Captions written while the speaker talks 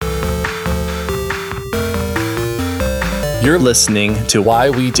You're listening to Why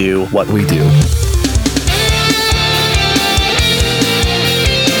We Do What We Do. All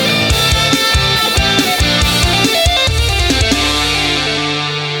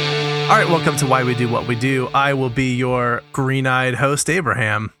right, welcome to Why We Do What We Do. I will be your green-eyed host,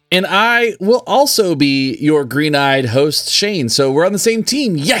 Abraham. And I will also be your green-eyed host, Shane. So we're on the same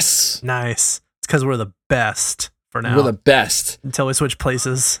team. Yes! Nice. It's because we're the best for now. We're the best. Until we switch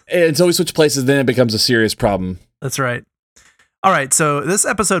places. Until we switch places, then it becomes a serious problem. That's right. All right, so this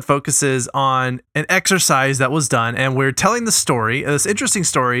episode focuses on an exercise that was done, and we're telling the story, this interesting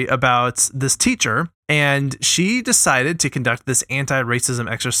story about this teacher, and she decided to conduct this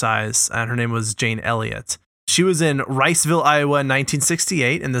anti-racism exercise, and her name was Jane Elliott. She was in Riceville, Iowa in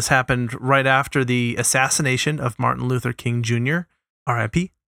 1968, and this happened right after the assassination of Martin Luther King Jr.,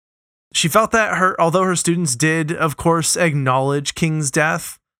 R.I.P. She felt that although her students did, of course, acknowledge King's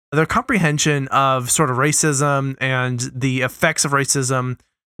death, their comprehension of sort of racism and the effects of racism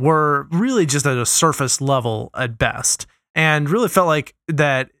were really just at a surface level at best, and really felt like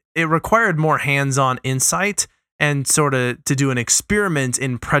that it required more hands-on insight and sort of to do an experiment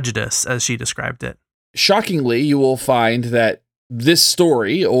in prejudice, as she described it. Shockingly, you will find that this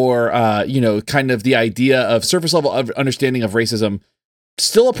story, or, kind of the idea of surface level of understanding of racism,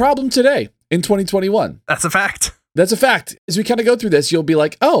 still a problem today in 2021. That's a fact. That's a fact. As we kind of go through this, you'll be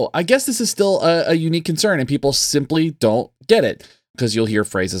like, oh, I guess this is still a unique concern, and people simply don't get it. Because you'll hear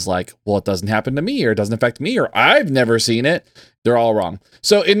phrases like, well, it doesn't happen to me, or it doesn't affect me, or I've never seen it. They're all wrong.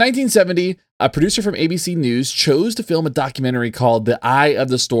 So in 1970, a producer from ABC News chose to film a documentary called The Eye of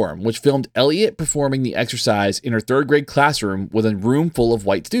the Storm, which filmed Elliott performing the exercise in her third grade classroom with a room full of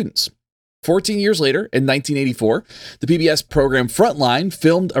white students. 14 years later, in 1984, the PBS program Frontline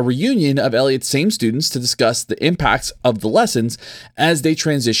filmed a reunion of Elliott's same students to discuss the impacts of the lessons as they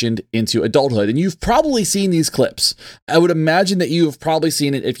transitioned into adulthood. And you've probably seen these clips. I would imagine that you have probably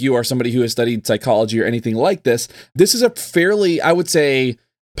seen it if you are somebody who has studied psychology or anything like this. This is a fairly, I would say,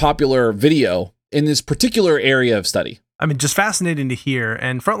 popular video in this particular area of study. I mean, just fascinating to hear.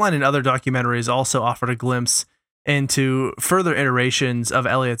 And Frontline and other documentaries also offered a glimpse into further iterations of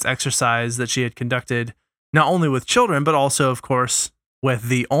Elliott's exercise that she had conducted, not only with children, but also, of course, with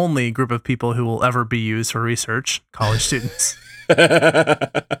the only group of people who will ever be used for research, college students.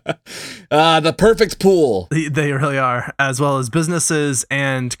 The perfect pool. They really are, as well as businesses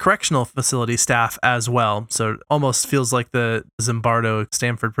and correctional facility staff as well. So it almost feels like the Zimbardo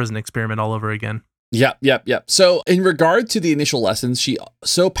Stanford prison experiment all over again. Yep. So in regard to the initial lessons, she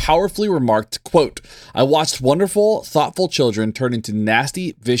so powerfully remarked, quote, "I watched wonderful, thoughtful children turn into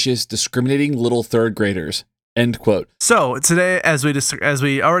nasty, vicious, discriminating little third graders." End quote. So today, as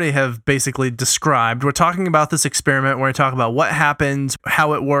we already have basically described, we're talking about this experiment. We're going to talk about what happened,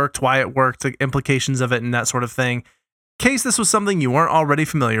 how it worked, why it worked, the implications of it, and that sort of thing. In case this was something you weren't already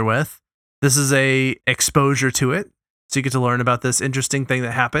familiar with, this is a exposure to it. So you get to learn about this interesting thing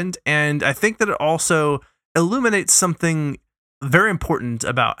that happened. And I think that it also illuminates something very important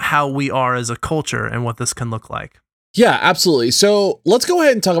about how we are as a culture and what this can look like. Yeah, absolutely. So let's go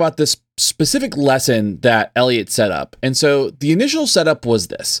ahead and talk about this specific lesson that Elliott set up. And so the initial setup was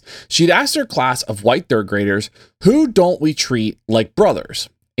this. She'd asked her class of white third graders, who don't we treat like brothers?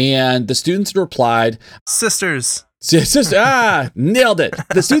 And the students had replied, sisters. Nailed it.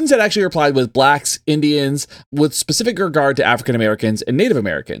 The students had actually replied with blacks, Indians, with specific regard to African Americans and Native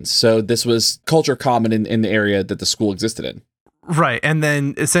Americans. So this was culture common in the area that the school existed in. Right. And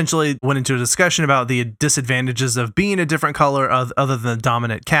then essentially went into a discussion about the disadvantages of being a different color other than the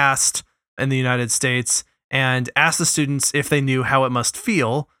dominant caste in the United States, and asked the students if they knew how it must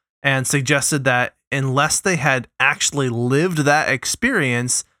feel, and suggested that unless they had actually lived that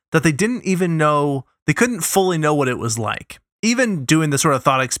experience, that they didn't even know, they couldn't fully know what it was like. Even doing the sort of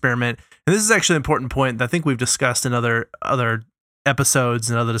thought experiment, and this is actually an important point that I think we've discussed in other episodes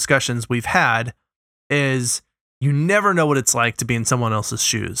and other discussions we've had, is you never know what it's like to be in someone else's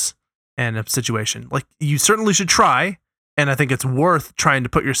shoes in a situation. Like, you certainly should try, and I think it's worth trying to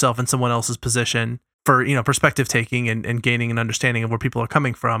put yourself in someone else's position for, perspective taking and gaining an understanding of where people are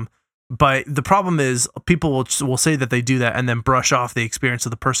coming from. But the problem is people will say that they do that and then brush off the experience of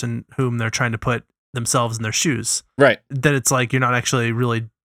the person whom they're trying to put themselves in their shoes. Right. That it's like you're not actually really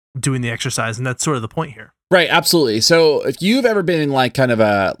doing the exercise, and that's sort of the point here. Right, absolutely. So if you've ever been in like kind of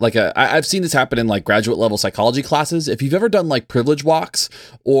I've seen this happen in like graduate level psychology classes. If you've ever done like privilege walks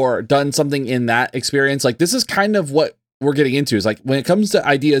or done something in that experience, like this is kind of what we're getting into, is like when it comes to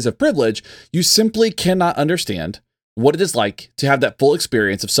ideas of privilege, you simply cannot understand what it is like to have that full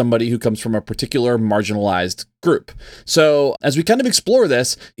experience of somebody who comes from a particular marginalized group. So as we kind of explore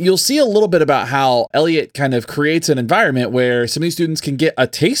this, you'll see a little bit about how Elliot kind of creates an environment where some of these students can get a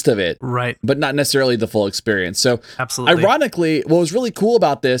taste of it, right, but not necessarily the full experience. So absolutely, ironically, what was really cool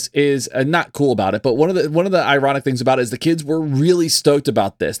about this is not cool about it, but one of the ironic things about it is the kids were really stoked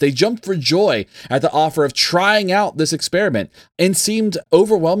about this. They jumped for joy at the offer of trying out this experiment and seemed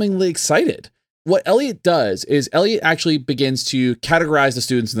overwhelmingly excited. What Elliot does is Elliot actually begins to categorize the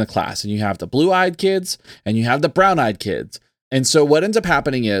students in the class, and you have the blue-eyed kids and you have the brown-eyed kids. And so what ends up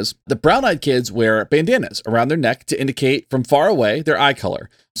happening is the brown-eyed kids wear bandanas around their neck to indicate from far away their eye color.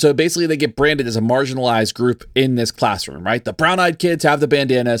 So basically they get branded as a marginalized group in this classroom, right? The brown-eyed kids have the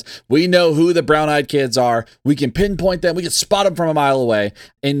bandanas. We know who the brown-eyed kids are. We can pinpoint them. We can spot them from a mile away.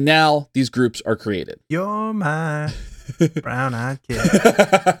 And now these groups are created. You're my brown-eyed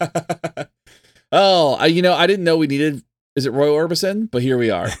kid. Oh, I didn't know we needed, is it Roy Orbison? But here we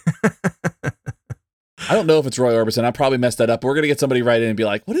are. I don't know if it's Roy Orbison. I probably messed that up. We're going to get somebody right in and be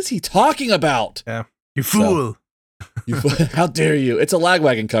like, what is he talking about? Yeah. You fool. How dare you? It's a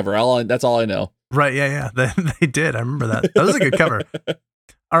Lagwagon cover. That's all I know. Right. Yeah. They did. I remember that. That was a good cover.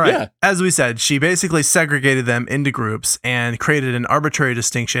 All right. Yeah. As we said, she basically segregated them into groups and created an arbitrary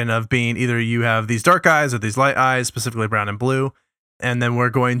distinction of being either you have these dark eyes or these light eyes, specifically brown and blue. And then we're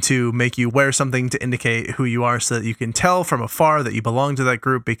going to make you wear something to indicate who you are so that you can tell from afar that you belong to that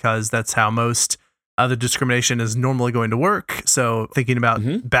group, because that's how most other discrimination is normally going to work. So thinking about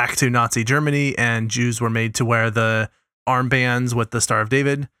back to Nazi Germany, and Jews were made to wear the armbands with the Star of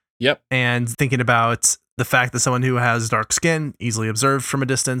David. Yep. And thinking about the fact that someone who has dark skin, easily observed from a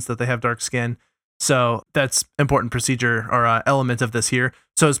distance that they have dark skin. So that's important procedure or element of this here.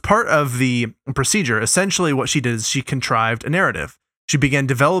 So as part of the procedure, essentially what she did is she contrived a narrative. She began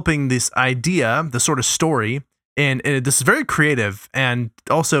developing this idea, the sort of story, and this is very creative and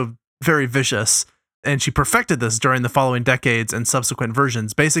also very vicious. And she perfected this during the following decades and subsequent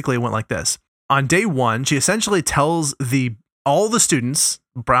versions. Basically, it went like this. On day one, she essentially tells all the students,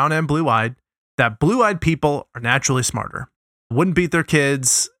 brown and blue-eyed, that blue-eyed people are naturally smarter, wouldn't beat their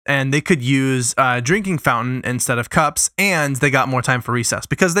kids, and they could use a drinking fountain instead of cups, and they got more time for recess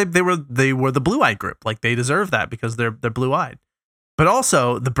because they were the blue-eyed group. Like, they deserve that because they're blue-eyed. But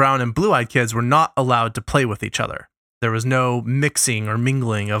also, the brown and blue-eyed kids were not allowed to play with each other. There was no mixing or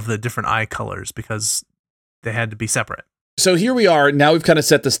mingling of the different eye colors because they had to be separate. So here we are. Now we've kind of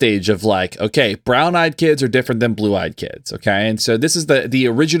set the stage of like, okay, brown-eyed kids are different than blue-eyed kids. Okay. And so this is the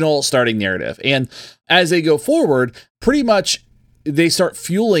original starting narrative. And as they go forward, pretty much they start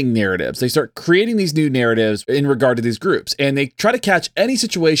fueling narratives. They start creating these new narratives in regard to these groups, and they try to catch any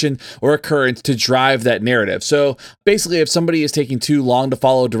situation or occurrence to drive that narrative. So basically, if somebody is taking too long to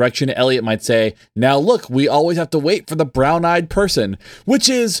follow direction, Elliot might say, now look, we always have to wait for the brown-eyed person, which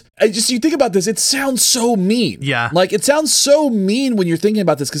is you think about this, it sounds so mean. Yeah. Like, it sounds so mean when you're thinking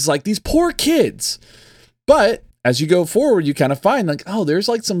about this, because like these poor kids. But as you go forward, you kind of find like, oh, there's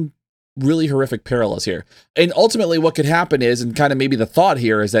like some really horrific parallels here. And ultimately what could happen is, and kind of maybe the thought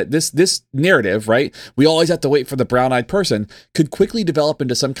here is that this narrative, right, we always have to wait for the brown-eyed person, could quickly develop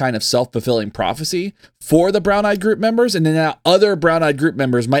into some kind of self-fulfilling prophecy for the brown-eyed group members. And then now other brown-eyed group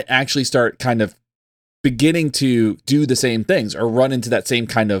members might actually start kind of beginning to do the same things or run into that same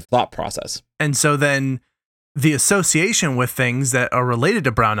kind of thought process. And so then the association with things that are related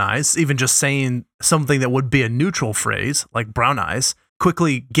to brown eyes, even just saying something that would be a neutral phrase like brown eyes,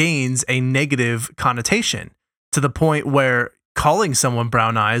 quickly gains a negative connotation to the point where calling someone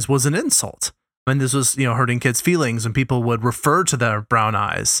brown eyes was an insult. And this was, hurting kids' feelings, and people would refer to their brown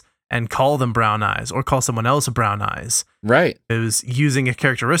eyes and call them brown eyes or call someone else brown eyes. Right. It was using a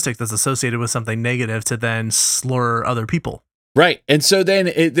characteristic that's associated with something negative to then slur other people. Right. And so then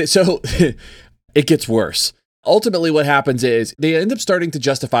it gets worse. Ultimately, what happens is they end up starting to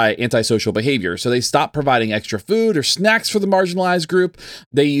justify antisocial behavior. So they stop providing extra food or snacks for the marginalized group.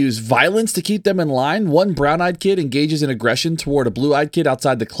 They use violence to keep them in line. One brown-eyed kid engages in aggression toward a blue-eyed kid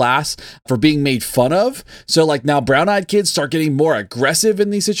outside the class for being made fun of. So like now brown-eyed kids start getting more aggressive in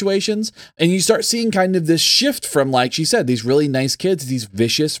these situations. And you start seeing kind of this shift from, like she said, these really nice kids, these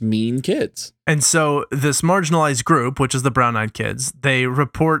vicious, mean kids. And so this marginalized group, which is the brown-eyed kids, they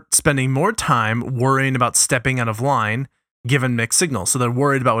report spending more time worrying about stepping out of line given mixed signals. So they're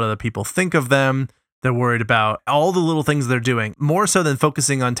worried about what other people think of them. They're worried about all the little things they're doing, more so than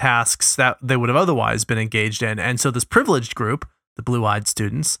focusing on tasks that they would have otherwise been engaged in. And so this privileged group, the blue-eyed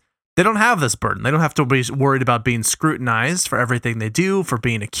students, they don't have this burden. They don't have to be worried about being scrutinized for everything they do, for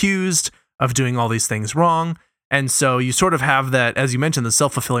being accused of doing all these things wrong. And so you sort of have that, as you mentioned, the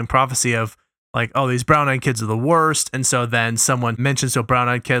self-fulfilling prophecy of like, oh, these brown-eyed kids are the worst. And so then someone mentions to a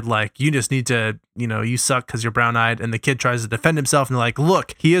brown-eyed kid, like, you just need to, you suck because you're brown-eyed. And the kid tries to defend himself and they're like,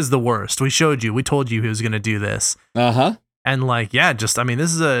 look, he is the worst. We showed you. We told you he was going to do this. Uh-huh. And like, yeah, just, I mean,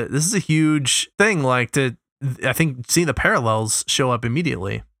 this is a huge thing. Like I think seeing the parallels show up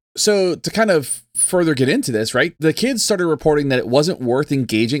immediately. So to kind of further get into this, right, the kids started reporting that it wasn't worth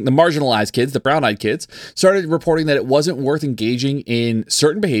engaging, the marginalized kids, the brown-eyed kids, started reporting that it wasn't worth engaging in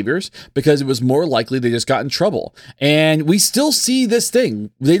certain behaviors because it was more likely they just got in trouble. And we still see this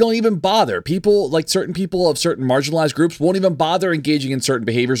thing. They don't even bother. People, like certain people of certain marginalized groups, won't even bother engaging in certain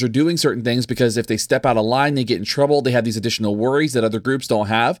behaviors or doing certain things because if they step out of line, they get in trouble. They have these additional worries that other groups don't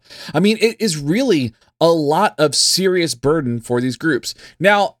have. I mean, it is really a lot of serious burden for these groups.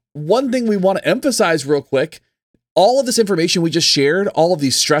 Now, one thing we want to emphasize real quick, all of this information we just shared, all of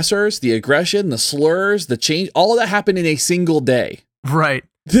these stressors, the aggression, the slurs, the change, all of that happened in a single day. Right.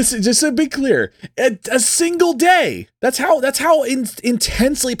 This is just to be clear, a single day. That's how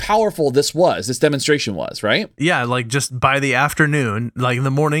intensely powerful this demonstration was, right? Yeah, like just by the afternoon, like in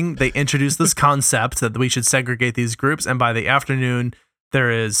the morning, they introduced this concept that we should segregate these groups. And by the afternoon,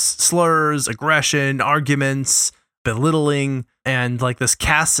 there is slurs, aggression, arguments, belittling, and like this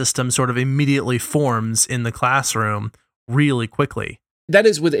caste system sort of immediately forms in the classroom really quickly. That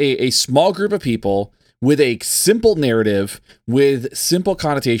is with a small group of people with a simple narrative with simple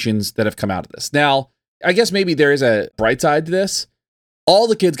connotations that have come out of this. Now, I guess maybe there is a bright side to this. All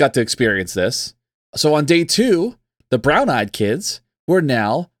the kids got to experience this. So on day 2, the brown-eyed kids were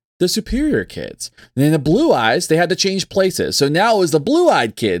now the superior kids. And then the blue eyes, they had to change places. So now it was the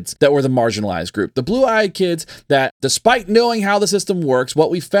blue-eyed kids that were the marginalized group. The blue-eyed kids that, despite knowing how the system works,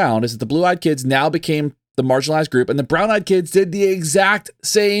 what we found is that the blue-eyed kids now became the marginalized group, and the brown-eyed kids did the exact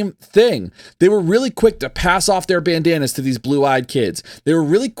same thing. They were really quick to pass off their bandanas to these blue-eyed kids. They were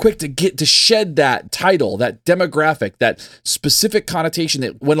really quick to shed that title, that demographic, that specific connotation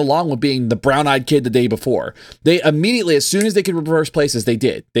that went along with being the brown-eyed kid the day before. They immediately, as soon as they could reverse places, they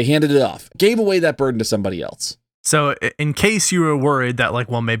did. They handed it off, gave away that burden to somebody else. So in case you were worried that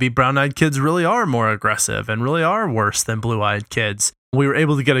like, well, maybe brown-eyed kids really are more aggressive and really are worse than blue-eyed kids, we were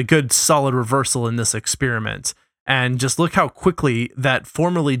able to get a good solid reversal in this experiment. And just look how quickly that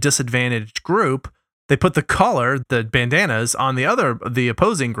formerly disadvantaged group, they put the collar, the bandanas, on the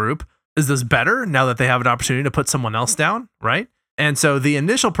opposing group. Is this better now that they have an opportunity to put someone else down, right? And so the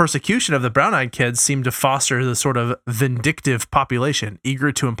initial persecution of the brown-eyed kids seemed to foster the sort of vindictive population,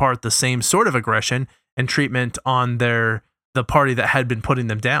 eager to impart the same sort of aggression and treatment on the party that had been putting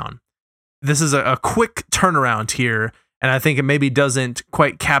them down. This is a quick turnaround here. And I think it maybe doesn't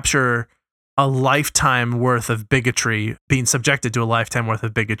quite capture a lifetime worth of bigotry, being subjected to a lifetime worth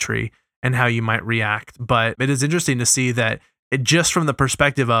of bigotry and how you might react. But it is interesting to see that it just from the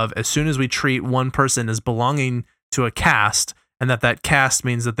perspective of as soon as we treat one person as belonging to a caste, and that caste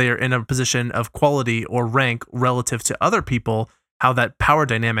means that they are in a position of quality or rank relative to other people, how that power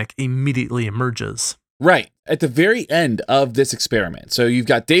dynamic immediately emerges. Right. At the very end of this experiment. So you've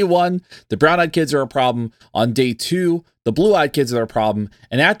got day 1, the brown-eyed kids are a problem. On day 2, the blue-eyed kids are a problem.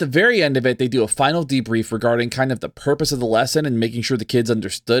 And at the very end of it, they do a final debrief regarding kind of the purpose of the lesson and making sure the kids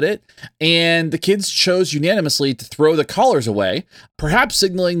understood it. And the kids chose unanimously to throw the collars away, perhaps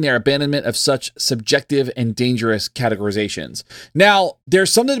signaling their abandonment of such subjective and dangerous categorizations. Now,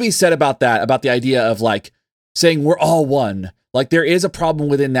 there's something to be said about that, about the idea of like saying we're all one. Like there is a problem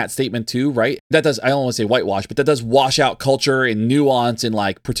within that statement too, right? That does, I don't want to say whitewash, but that does wash out culture and nuance and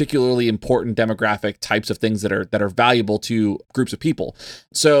like particularly important demographic types of things that are valuable to groups of people.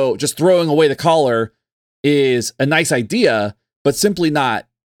 So just throwing away the collar is a nice idea, but simply not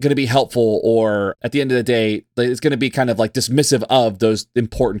going to be helpful, or at the end of the day, it's going to be kind of like dismissive of those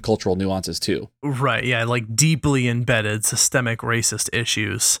important cultural nuances too. Right. Yeah. Like deeply embedded systemic racist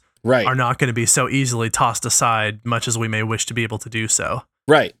issues. Right. Are not going to be so easily tossed aside, much as we may wish to be able to do so.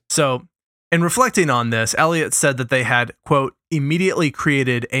 Right. So, in reflecting on this, Eliot said that they had, quote, immediately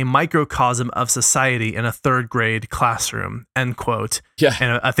created a microcosm of society in a 3rd grade classroom, end quote. Yeah.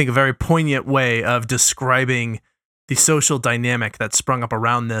 And I think a very poignant way of describing the social dynamic that sprung up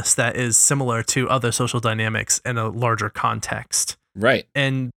around this that is similar to other social dynamics in a larger context. Right.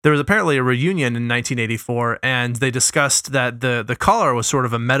 And there was apparently a reunion in 1984, and they discussed that the collar was sort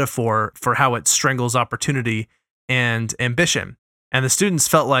of a metaphor for how it strangles opportunity and ambition. And the students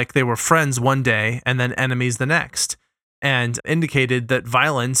felt like they were friends one day and then enemies the next, and indicated that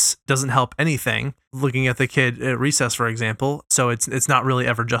violence doesn't help anything, looking at the kid at recess, for example. So it's not really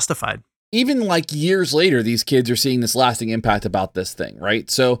ever justified. Even like years later, these kids are seeing this lasting impact about this thing,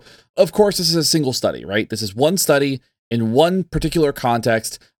 right? So, of course, this is a single study, right? This is one study in one particular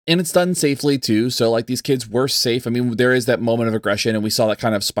context And it's done safely too. So like these kids were safe. I mean, there is that moment of aggression and we saw that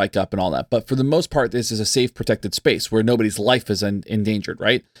kind of spike up and all that. But for the most part, this is a safe, protected space where nobody's life is endangered,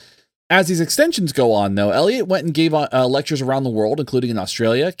 right? As these extensions go on, though, Eliot went and gave lectures around the world, including in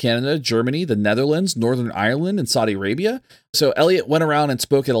Australia, Canada, Germany, the Netherlands, Northern Ireland, and Saudi Arabia. So Eliot went around and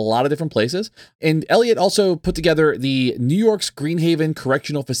spoke at a lot of different places. And Eliot also put together the New York's Greenhaven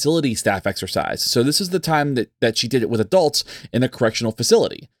Correctional Facility staff exercise. So this is the time that she did it with adults in a correctional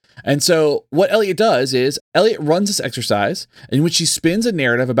facility. And so what Eliot does is Eliot runs this exercise in which she spins a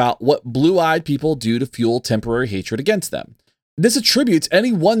narrative about what blue-eyed people do to fuel temporary hatred against them. This attributes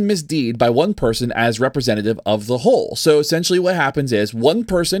any one misdeed by one person as representative of the whole. So essentially what happens is one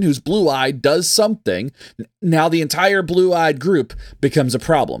person who's blue-eyed does something. Now the entire blue-eyed group becomes a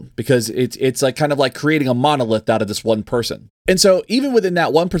problem because it's like kind of like creating a monolith out of this one person. And so even within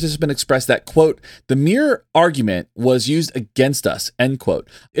that, one participant expressed that, quote, the mere argument was used against us, end quote.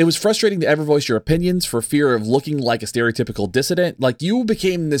 It was frustrating to ever voice your opinions for fear of looking like a stereotypical dissident. Like you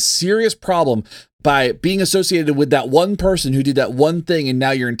became this serious problem by being associated with that one person who did that one thing, and now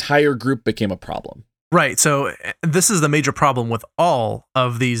your entire group became a problem. Right. So this is the major problem with all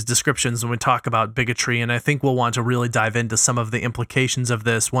of these descriptions when we talk about bigotry. And I think we'll want to really dive into some of the implications of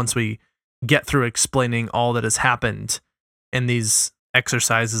this once we get through explaining all that has happened in these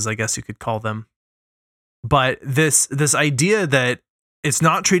exercises, I guess you could call them. But this idea that it's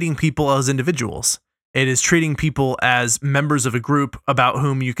not treating people as individuals. It is treating people as members of a group about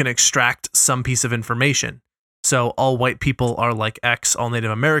whom you can extract some piece of information. So all white people are like X, all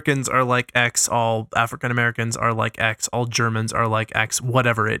Native Americans are like X, all African Americans are like X, all Germans are like X,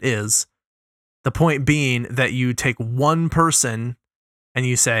 whatever it is. The point being that you take one person and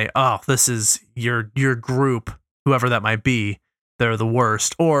you say, oh, this is your group, whoever that might be, they're the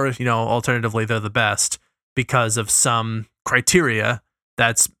worst, or, alternatively, they're the best because of some criteria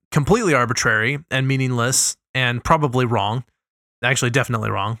that's completely arbitrary and meaningless and probably wrong. Actually, definitely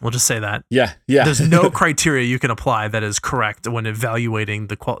wrong. We'll just say that. Yeah. There's no criteria you can apply that is correct when evaluating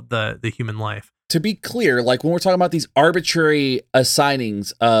the human life. To be clear, like when we're talking about these arbitrary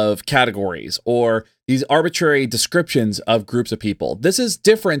assignings of categories or these arbitrary descriptions of groups of people, this is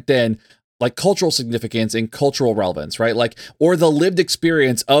different than like cultural significance and cultural relevance, right? Like, or the lived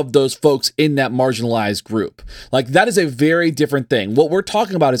experience of those folks in that marginalized group. Like that is a very different thing. What we're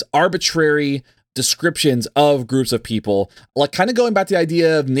talking about is arbitrary descriptions of groups of people, like kind of going back to the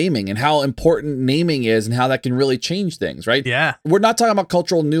idea of naming and how important naming is and how that can really change things, right? Yeah. We're not talking about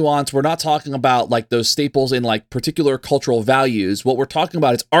cultural nuance. We're not talking about like those staples in like particular cultural values. What we're talking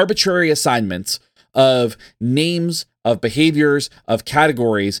about is arbitrary assignments of names, of behaviors, of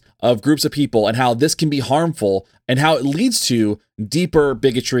categories, of groups of people, and how this can be harmful and how it leads to deeper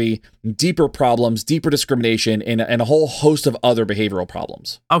bigotry, deeper problems, deeper discrimination, and a whole host of other behavioral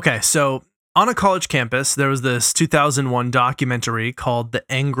problems. Okay, so on a college campus, there was this 2001 documentary called The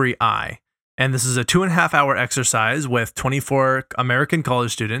Angry Eye. And this is a 2.5-hour exercise with 24 American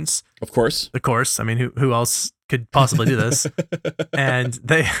college students. Of course. I mean, who else could possibly do this? And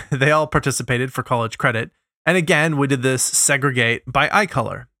they all participated for college credit. And again, we did this segregate by eye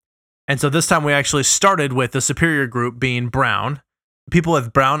color. And so this time we actually started with the superior group being brown. People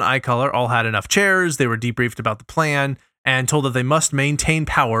with brown eye color all had enough chairs. They were debriefed about the plan and told that they must maintain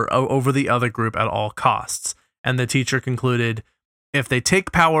power over the other group at all costs. And the teacher concluded, if they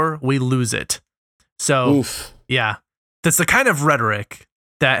take power, we lose it. So, Oof. Yeah, that's the kind of rhetoric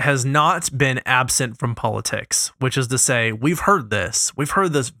that has not been absent from politics, which is to say, we've heard this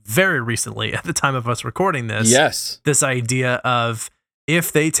very recently at the time of us recording this. Yes. This idea of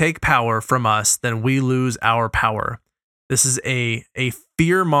if they take power from us, then we lose our power. This is a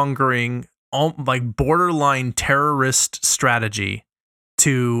fear-mongering, like borderline terrorist strategy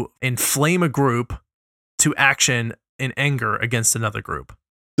to inflame a group to action in anger against another group.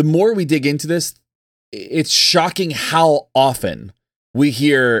 The more we dig into this, it's shocking how often we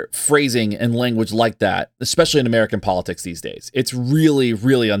hear phrasing and language like that, especially in American politics these days. It's really,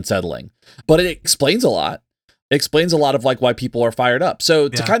 really unsettling, but it explains a lot. It explains a lot of like why people are fired up. So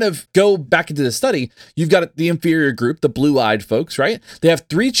to kind of go back into the study, you've got the inferior group, the blue-eyed folks, right? They have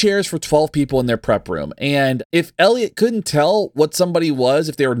 3 chairs for 12 people in their prep room. And if Eliot couldn't tell what somebody was,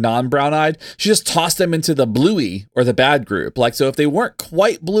 if they were non-brown-eyed, she just tossed them into the bluey or the bad group. Like, so if they weren't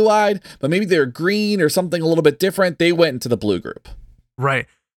quite blue-eyed, but maybe they're green or something a little bit different, they went into the blue group. Right.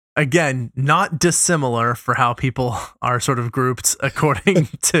 Again, not dissimilar for how people are sort of grouped according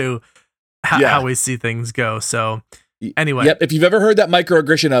to how we see things go. So anyway. Yep. If you've ever heard that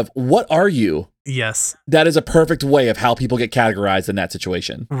microaggression of what are you? Yes. That is a perfect way of how people get categorized in that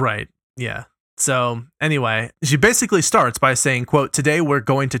situation. Right. Yeah. So anyway, she basically starts by saying, quote, "Today we're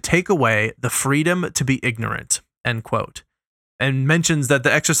going to take away the freedom to be ignorant," end quote, and mentions that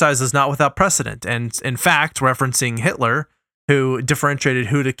the exercise is not without precedent, and in fact referencing Hitler, who differentiated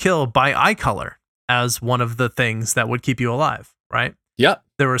who to kill by eye color as one of the things that would keep you alive, right? Yep.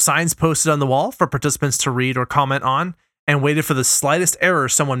 There were signs posted on the wall for participants to read or comment on, and waited for the slightest error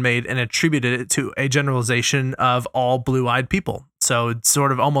someone made and attributed it to a generalization of all blue-eyed people. So it's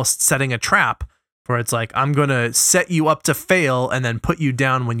sort of almost setting a trap where it's like, I'm going to set you up to fail and then put you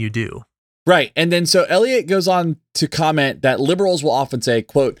down when you do. Right. And then so Eliot goes on to comment that liberals will often say,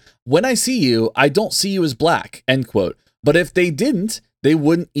 quote, "When I see you, I don't see you as black," end quote. But if they didn't, they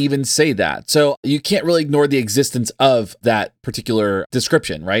wouldn't even say that. So you can't really ignore the existence of that particular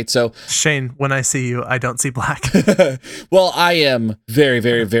description, right? So Shane, when I see you, I don't see black. well, I am very,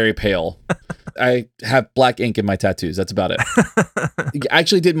 very, very pale. I have black ink in my tattoos. That's about it. I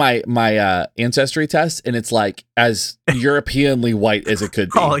actually did my ancestry test, and it's like as Europeanly white as it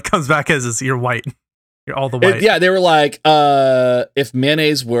could be. All it comes back as is you're white. You're all the white. Yeah, they were like, if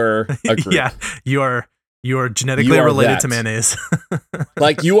mayonnaise were a group. Yeah, you are genetically related to mayonnaise.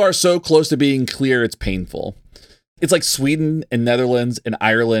 Like, you are so close to being clear, it's painful. It's like Sweden and Netherlands and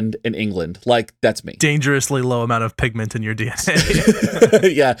Ireland and England. Like, that's me. Dangerously low amount of pigment in your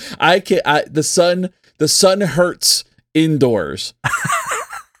DNA. Yeah, the sun hurts indoors.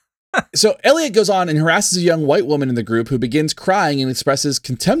 So Eliot goes on and harasses a young white woman in the group who begins crying and expresses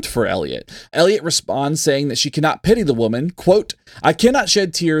contempt for Eliot. Eliot responds saying that she cannot pity the woman. Quote, "I cannot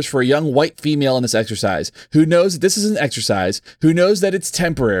shed tears for a young white female in this exercise, who knows that this is an exercise, who knows that it's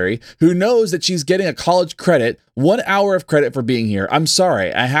temporary, who knows that she's getting a college credit, 1 hour of credit for being here. I'm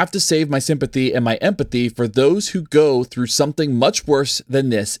sorry. I have to save my sympathy and my empathy for those who go through something much worse than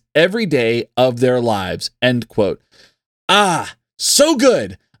this every day of their lives." End quote. Ah, so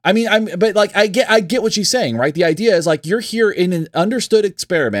good. I mean, I get what she's saying, right? The idea is like, you're here in an understood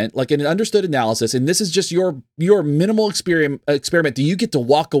experiment, like in an understood analysis, and this is just your minimal experiment that you get to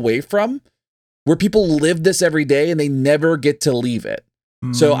walk away from, where people live this every day and they never get to leave it.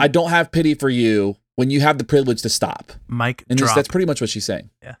 Mm-hmm. So I don't have pity for you when you have the privilege to stop. Mic and drop. That's pretty much what she's saying.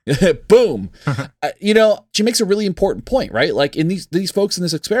 Yeah. Boom. She makes a really important point, right? Like, in these folks in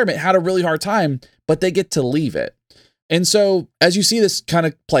this experiment had a really hard time, but they get to leave it. And so as you see this kind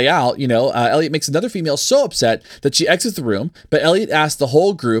of play out, Eliot makes another female so upset that she exits the room, but Eliot asks the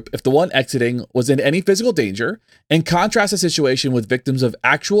whole group if the one exiting was in any physical danger, and contrasts the situation with victims of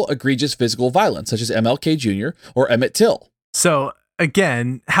actual egregious physical violence, such as MLK Jr. or Emmett Till. So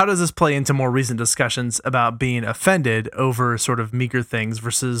again, how does this play into more recent discussions about being offended over sort of meager things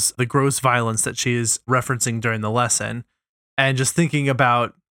versus the gross violence that she is referencing during the lesson? And just thinking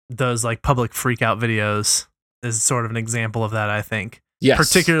about those like public freakout videos is sort of an example of that, I think. Yes.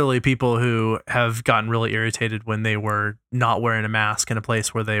 Particularly people who have gotten really irritated when they were not wearing a mask in a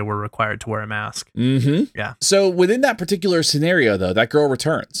place where they were required to wear a mask. Mm-hmm. Yeah. So within that particular scenario, though, that girl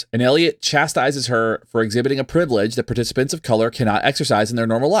returns, and Eliot chastises her for exhibiting a privilege that participants of color cannot exercise in their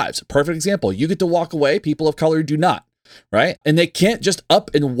normal lives. Perfect example. You get to walk away. People of color do not. Right? And they can't just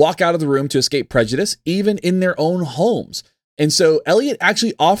up and walk out of the room to escape prejudice, even in their own homes. And so Eliot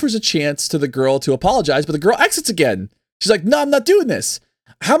actually offers a chance to the girl to apologize, but the girl exits again. She's like, "No, I'm not doing this."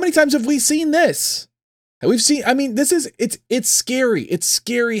 How many times have we seen this? It's scary. It's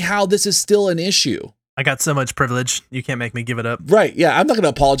scary how this is still an issue. I got so much privilege. You can't make me give it up. Right. Yeah. I'm not going to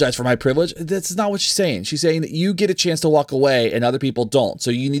apologize for my privilege. That's not what she's saying. She's saying that you get a chance to walk away and other people don't.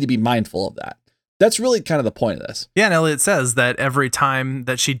 So you need to be mindful of that. That's really kind of the point of this. Yeah, and Eliot says that every time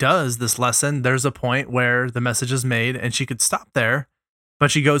that she does this lesson, there's a point where the message is made and she could stop there,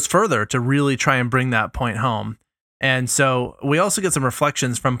 but she goes further to really try and bring that point home. And so we also get some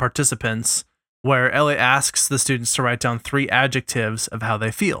reflections from participants where Eliot asks the students to write down 3 adjectives of how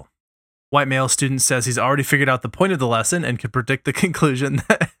they feel. White male student says he's already figured out the point of the lesson and could predict the conclusion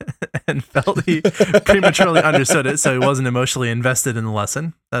and felt he prematurely understood it, so he wasn't emotionally invested in the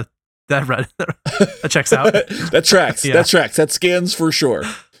lesson. That checks out. That tracks. Yeah. That tracks. That scans for sure.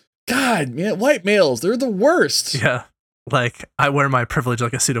 God, man, white males, they're the worst. Yeah. Like, I wear my privilege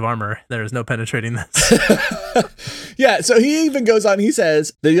like a suit of armor. There is no penetrating this. Yeah, so he even goes on, he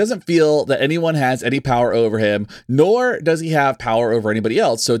says that he doesn't feel that anyone has any power over him, nor does he have power over anybody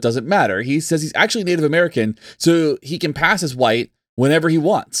else, so it doesn't matter. He says he's actually Native American, so he can pass as white whenever he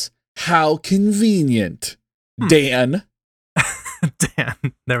wants. How convenient. Dan. Dan.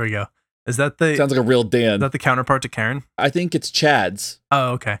 There we go. Is that sounds like a real Dan. Is that the counterpart to Karen? I think it's Chad's.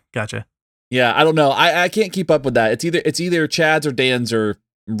 Oh, okay. Gotcha. Yeah, I don't know. I can't keep up with that. It's either Chad's or Dan's or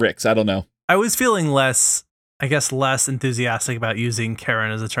Rick's. I don't know. I was feeling less I guess, less enthusiastic about using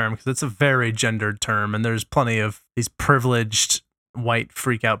Karen as a term because it's a very gendered term, and there's plenty of these privileged white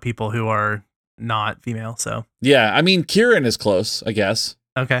freak out people who are not female. So yeah, I mean, Kieran is close, I guess.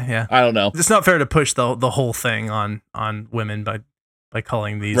 okay, yeah, I don't know. it's not fair to push the whole thing on women by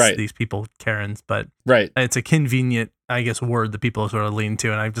calling these people Karens, but Right. it's a convenient, I guess, word that people sort of lean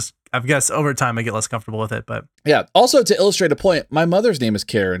to, and I guess over time I get less comfortable with it. But Yeah. Also, to illustrate a point, my mother's name is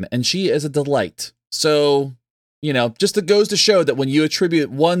Karen, and she is a delight. So, just it goes to show that when you attribute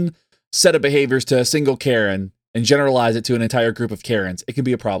one set of behaviors to a single Karen and generalize it to an entire group of Karens, it can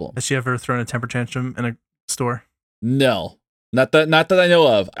be a problem. has she ever thrown a temper tantrum in a store? No, not that I know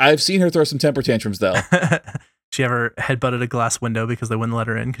of. I've seen her throw some temper tantrums, though. She ever headbutted a glass window because they wouldn't let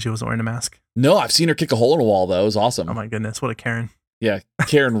her in because she wasn't wearing a mask? No, I've seen her kick a hole in a wall, though. It was awesome. Oh my goodness, what a Karen. Yeah,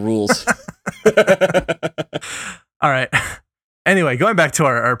 Karen rules. All right. Anyway, going back to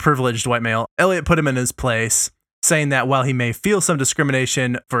our privileged white male, Elliot put him in his place, saying that while he may feel some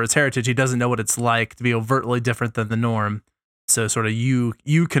discrimination for his heritage, he doesn't know what it's like to be overtly different than the norm. So sort of you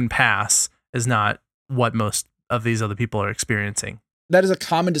can pass is not what most of these other people are experiencing. That is a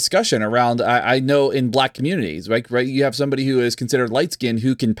common discussion around, I know, in black communities, right? You have somebody who is considered light skinned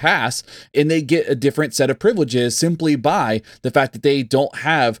who can pass, and they get a different set of privileges simply by the fact that they don't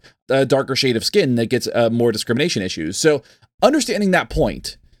have a darker shade of skin that gets more discrimination issues. So understanding that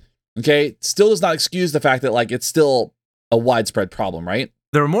point, okay, still does not excuse the fact that it's still a widespread problem, right?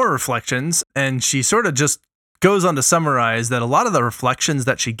 There are more reflections, and she sort of just goes on to summarize that a lot of the reflections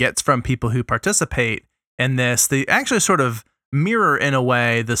that she gets from people who participate in this, they actually sort of mirror in a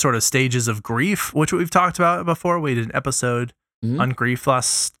way the sort of stages of grief, which we've talked about before. We did an episode on grief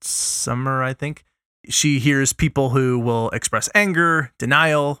last summer, I think. She hears people who will express anger,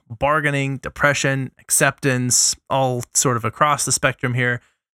 denial, bargaining, depression, acceptance, all sort of across the spectrum here.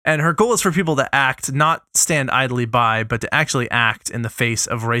 And her goal is for people to act, not stand idly by, but to actually act in the face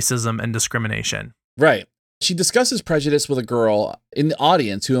of racism and discrimination. Right. She discusses prejudice with a girl in the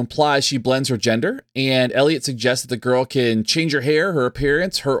audience who implies she blends her gender, and Elliot suggests that the girl can change her hair, her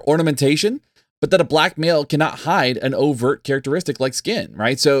appearance, her ornamentation, but that a black male cannot hide an overt characteristic like skin,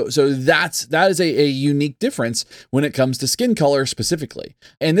 right? So that is a unique difference when it comes to skin color specifically.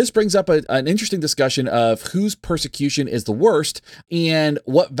 And this brings up an interesting discussion of whose persecution is the worst and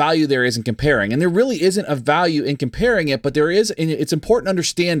what value there is in comparing. And there really isn't a value in comparing it, but there is, and it's important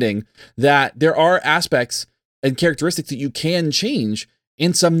understanding that there are aspects and characteristics that you can change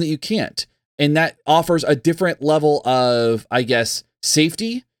and some that you can't. And that offers a different level of, I guess,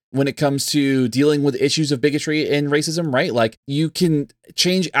 safety when it comes to dealing with issues of bigotry and racism, right? Like you can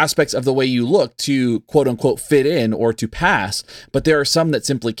change aspects of the way you look to quote unquote fit in or to pass, but there are some that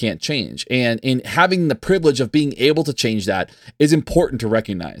simply can't change. And in having the privilege of being able to change that is important to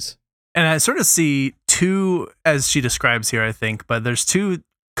recognize. And I sort of see two, as she describes here, I think, but there's two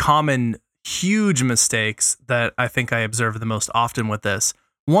common huge mistakes that I think I observe the most often with this.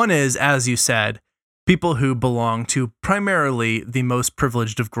 One is, as you said, people who belong to primarily the most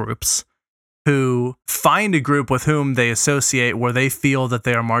privileged of groups, who find a group with whom they associate where they feel that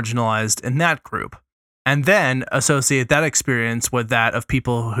they are marginalized in that group, and then associate that experience with that of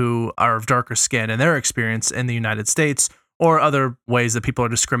people who are of darker skin and their experience in the United States or other ways that people are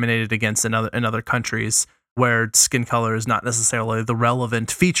discriminated against in other countries where skin color is not necessarily the relevant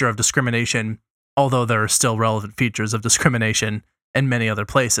feature of discrimination, although there are still relevant features of discrimination in many other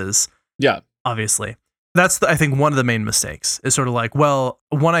places. Yeah. Obviously. That's, I think, one of the main mistakes is sort of like, well,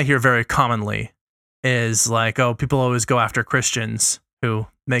 one I hear very commonly is like, oh, people always go after Christians who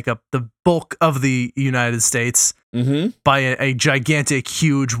make up the bulk of the United States by a gigantic,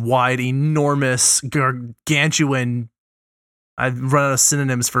 huge, wide, enormous, gargantuan, I've run out of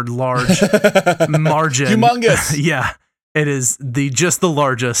synonyms for large margin. Humongous. Yeah. It is just the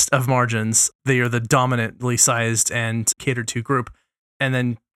largest of margins. They are the dominantly sized and catered to group. And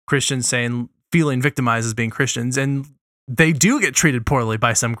then Christians feeling victimized as being Christians. And they do get treated poorly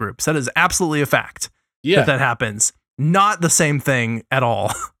by some groups. That is absolutely a fact that happens. Not the same thing at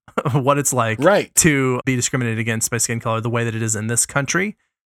all. What it's like to be discriminated against by skin color, the way that it is in this country,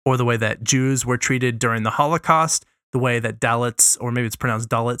 or the way that Jews were treated during the Holocaust, the way that Dalits, or maybe it's pronounced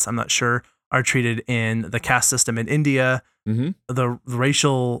Dalits, I'm not sure, are treated in the caste system in India, the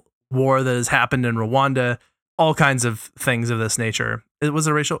racial war that has happened in Rwanda, all kinds of things of this nature. It was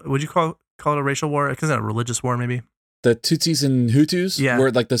a racial, would you call it a racial war? Because it's a religious war, maybe. The Tutsis and Hutus were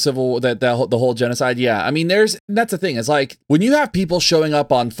like the the whole genocide. Yeah. I mean, that's the thing. It's like when you have people showing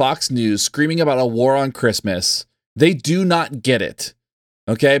up on Fox News screaming about a war on Christmas, they do not get it.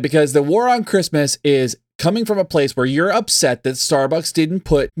 Okay. Because the war on Christmas is coming from a place where you're upset that Starbucks didn't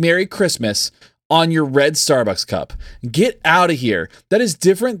put Merry Christmas on your red Starbucks cup. Get out of here. That is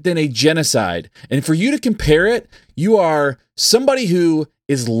different than a genocide. And for you to compare it, you are somebody who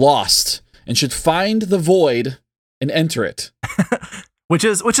is lost and should find the void and enter it. Which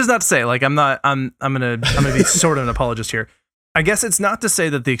is not to say, like, I'm gonna be sort of an apologist here. I guess it's not to say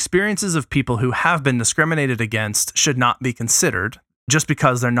that the experiences of people who have been discriminated against should not be considered just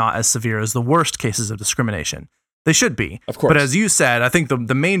because they're not as severe as the worst cases of discrimination. They should be. Of course. But as you said, I think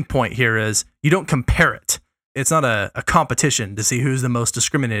the main point here is you don't compare it. It's not a competition to see who's the most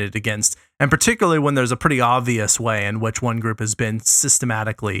discriminated against. And particularly when there's a pretty obvious way in which one group has been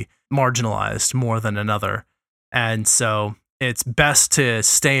systematically marginalized more than another. And so it's best to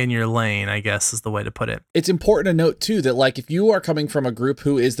stay in your lane, I guess, is the way to put it. It's important to note, too, that like if you are coming from a group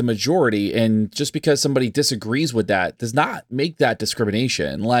who is the majority and just because somebody disagrees with that does not make that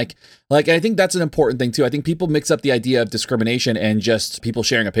discrimination. Like I think that's an important thing, too. I think people mix up the idea of discrimination and just people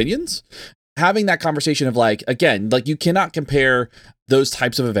sharing opinions. Having that conversation of like, again, like you cannot compare those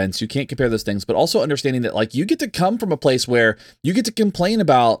types of events. You can't compare those things, but also understanding that like you get to come from a place where you get to complain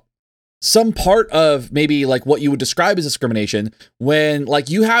about some part of maybe like what you would describe as discrimination when like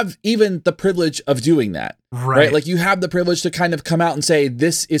you have even the privilege of doing that, right? Like you have the privilege to kind of come out and say,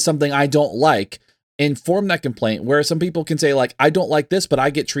 this is something I don't like and form that complaint, where some people can say like, I don't like this, but I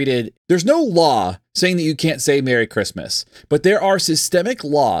get treated. There's no law saying that you can't say Merry Christmas, but there are systemic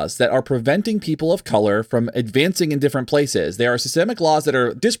laws that are preventing people of color from advancing in different places. There are systemic laws that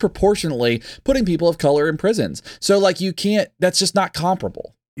are disproportionately putting people of color in prisons. So like you can't, that's just not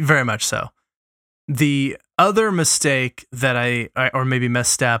comparable. Very much so. The other mistake that I or maybe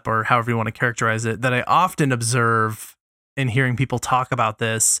misstep or however you want to characterize it, that I often observe in hearing people talk about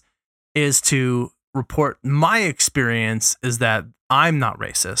this is to report my experience is that I'm not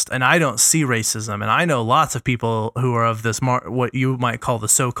racist and I don't see racism. And I know lots of people who are of this, what you might call the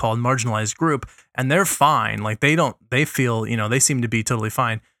so-called marginalized group, and they're fine. Like they feel, they seem to be totally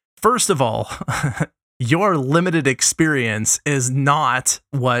fine. First of all, your limited experience is not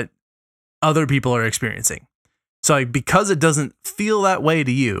what other people are experiencing. So like, because it doesn't feel that way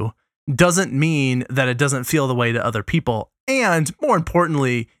to you, doesn't mean that it doesn't feel the way to other people. And more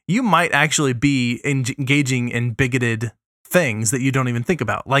importantly, you might actually be engaging in bigoted things that you don't even think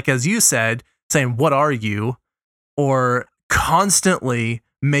about. Like, as you said, saying, what are you? Or constantly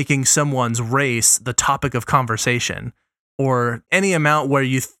making someone's race the topic of conversation. Or any amount where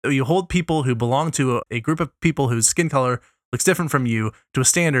you hold people who belong to a group of people whose skin color looks different from you to a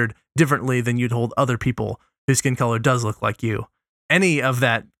standard differently than you'd hold other people whose skin color does look like you. Any of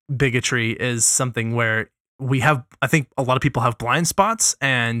that bigotry is something where I think a lot of people have blind spots,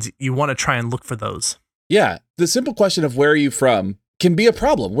 and you want to try and look for those. Yeah. The simple question of where are you from can be a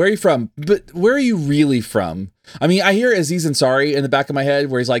problem. Where are you from? But where are you really from? I mean, I hear Aziz Ansari in the back of my head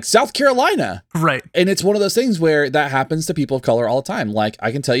where he's like, South Carolina. Right. And it's one of those things where that happens to people of color all the time. Like,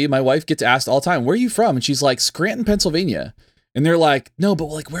 I can tell you, my wife gets asked all the time, where are you from? And she's like, Scranton, Pennsylvania. And they're like, no, but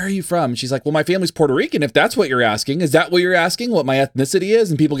like, where are you from? And she's like, well, my family's Puerto Rican. If that's what you're asking, is that what you're asking? What my ethnicity is?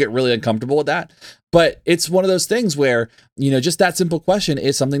 And people get really uncomfortable with that. But it's one of those things where, just that simple question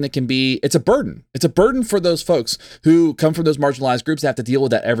is something that can be, it's a burden. It's a burden for those folks who come from those marginalized groups that have to deal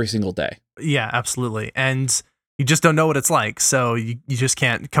with that every single day. Yeah, absolutely. And you just don't know what it's like. So you just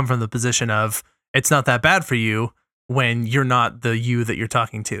can't come from the position of it's not that bad for you when you're not the you that you're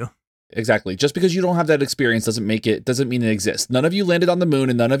talking to. Exactly. Just because you don't have that experience doesn't mean it exists. None of you landed on the moon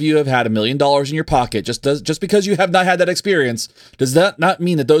and none of you have had $1 million in your pocket. Just because you have not had that experience does that not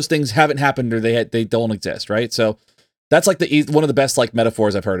mean that those things haven't happened or they don't exist, right? So that's like one of the best like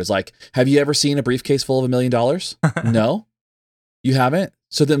metaphors I've heard is like, have you ever seen a briefcase full of $1 million? No, you haven't.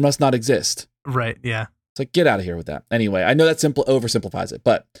 So then it must not exist. Right. Yeah. It's like, get out of here with that. Anyway, I know that oversimplifies it,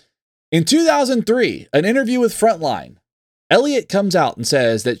 but in 2003, an interview with Frontline, Elliot comes out and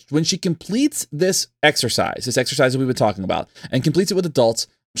says that when she completes this exercise that we've been talking about, and completes it with adults,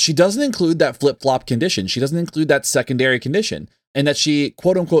 she doesn't include that flip-flop condition. She doesn't include that secondary condition, and that she,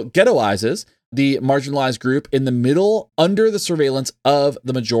 quote unquote, ghettoizes the marginalized group in the middle under the surveillance of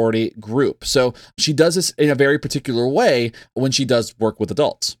the majority group. So she does this in a very particular way when she does work with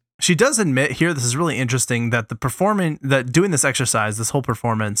adults. She does admit here, this is really interesting, that doing this exercise, this whole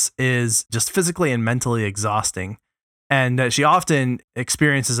performance, is just physically and mentally exhausting. And she often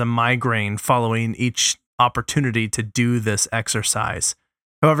experiences a migraine following each opportunity to do this exercise.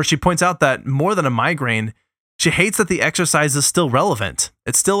 However, she points out that more than a migraine, she hates that the exercise is still relevant.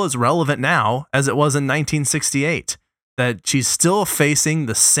 It still is relevant now as it was in 1968, that she's still facing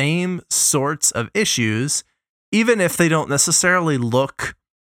the same sorts of issues, even if they don't necessarily look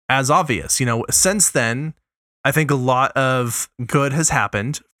as obvious. Since then, I think a lot of good has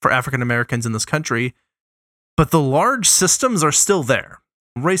happened for African Americans in this country, but the large systems are still there.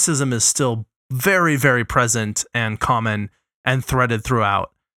 Racism is still very, very present and common and threaded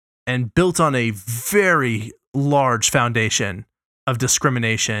throughout and built on a very large foundation of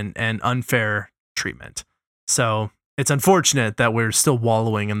discrimination and unfair treatment. So it's unfortunate that we're still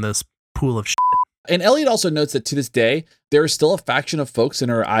wallowing in this pool of shit. And Elliot also notes that to this day, there is still a faction of folks in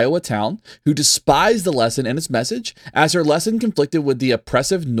her Iowa town who despise the lesson and its message, as her lesson conflicted with the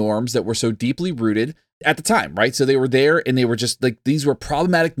oppressive norms that were so deeply rooted at the time, right? So they were there and they were just like, these were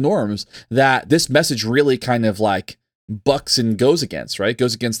problematic norms that this message really kind of like bucks and goes against, right?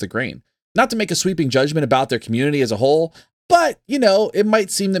 Goes against the grain. Not to make a sweeping judgment about their community as a whole, but, you know, it might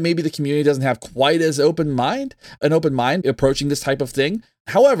seem that maybe the community doesn't have quite as an open mind approaching this type of thing.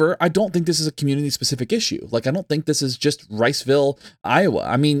 However, I don't think this is a community specific issue. Like, I don't think this is just Riceville, Iowa.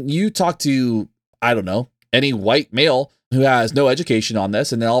 I mean, you talk to, I don't know, any white male who has no education on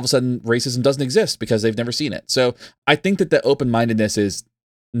this, and then all of a sudden racism doesn't exist because they've never seen it. So I think that the open-mindedness is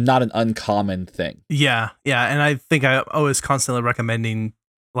not an uncommon thing. Yeah. And I think I always constantly recommending,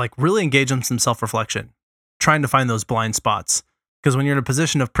 like, really engage in some self-reflection, trying to find those blind spots. Because when you're in a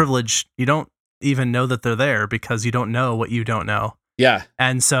position of privilege, you don't even know that they're there because you don't know what you don't know. Yeah.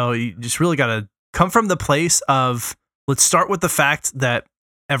 And so you just really got to come from the place of, let's start with the fact that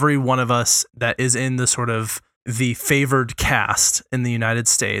every one of us that is in the sort of the favored caste in the United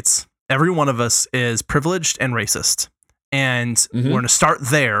States, every one of us is privileged and racist. And we're going to start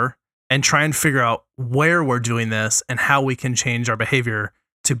there and try and figure out where we're doing this and how we can change our behavior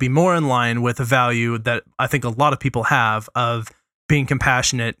to be more in line with a value that I think a lot of people have of being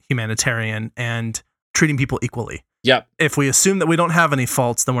compassionate, humanitarian, and treating people equally. Yep. If we assume that we don't have any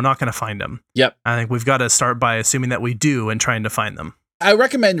faults, then we're not going to find them. Yep. I think we've got to start by assuming that we do and trying to find them. I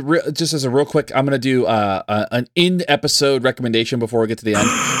recommend, just as a real quick, I'm going to do an in-episode recommendation before we get to the end.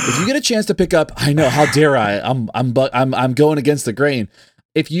 If you get a chance to pick up, I know, how dare I? I'm going against the grain.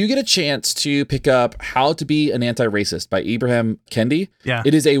 If you get a chance to pick up How to Be an Anti-Racist by Ibrahim Kendi,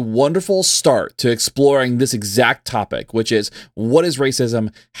 it is a wonderful start to exploring this exact topic, which is, what is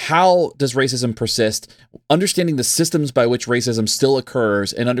racism? How does racism persist? Understanding the systems by which racism still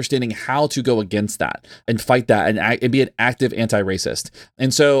occurs and understanding how to go against that and fight that and be an active anti-racist.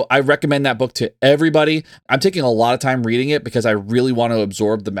 And so I recommend that book to everybody. I'm taking a lot of time reading it because I really want to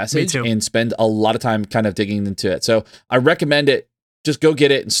absorb the message and spend a lot of time kind of digging into it. So I recommend it. Just go get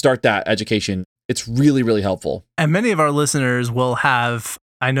it and start that education. It's really, really helpful. And many of our listeners will have,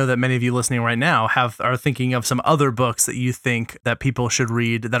 I know that many of you listening right now are thinking of some other books that you think that people should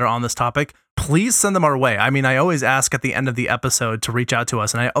read that are on this topic. Please send them our way. I mean, I always ask at the end of the episode to reach out to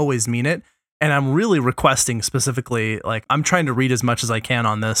us, and I always mean it. And I'm really requesting specifically, like, I'm trying to read as much as I can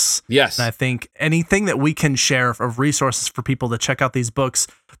on this. Yes. And I think anything that we can share of resources for people to check out these books,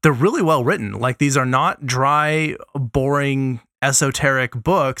 they're really well written. Like, these are not dry, boring, esoteric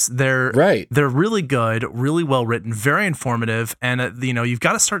books. They're really good, really well written, very informative, and you've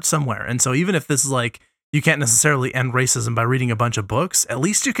got to start somewhere. And so even if this is like, you can't necessarily end racism by reading a bunch of books, at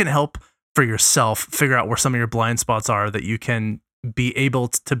least you can help for yourself figure out where some of your blind spots are, that you can be able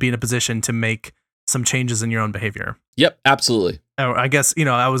to be in a position to make some changes in your own behavior. Yep, absolutely. Or I guess,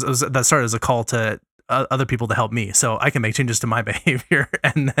 that started as a call to other people to help me, so I can make changes to my behavior,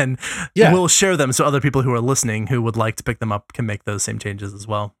 and then we'll share them so other people who are listening who would like to pick them up can make those same changes as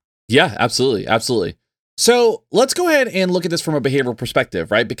well. Yeah, absolutely. Absolutely. So let's go ahead and look at this from a behavioral perspective,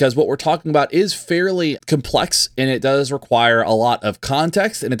 right? Because what we're talking about is fairly complex, and it does require a lot of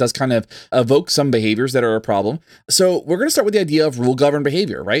context, and it does kind of evoke some behaviors that are a problem. So we're going to start with the idea of rule-governed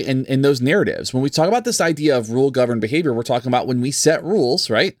behavior, right? And those narratives. When we talk about this idea of rule-governed behavior, we're talking about when we set rules,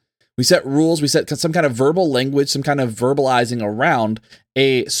 right? We set rules, we set some kind of verbal language, some kind of verbalizing around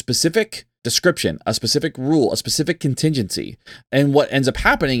a specific description, a specific rule, a specific contingency. And what ends up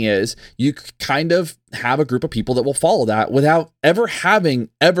happening is you kind of have a group of people that will follow that without having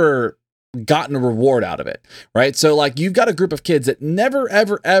gotten a reward out of it, right? So like, you've got a group of kids that never,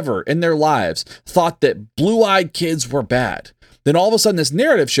 ever in their lives thought that blue-eyed kids were bad. Then all of a sudden this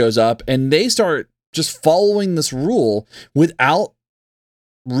narrative shows up and they start just following this rule without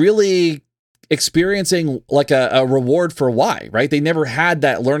really experiencing like a reward for why, right? They never had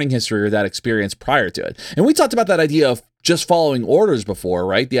that learning history or that experience prior to it. And we talked about that idea of just following orders before,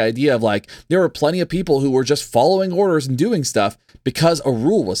 right? The idea of like, there were plenty of people who were just following orders and doing stuff because a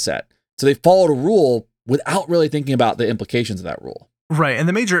rule was set. So they followed a rule without really thinking about the implications of that rule. Right. And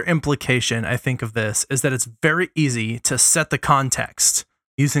the major implication, I think, of this is that it's very easy to set the context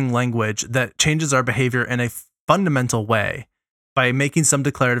using language that changes our behavior in a fundamental way by making some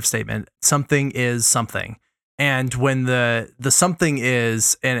declarative statement. Something is something. And when the something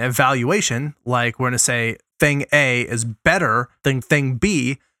is an evaluation, like we're going to say thing A is better than thing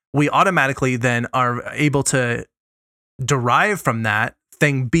B, we automatically then are able to derive from that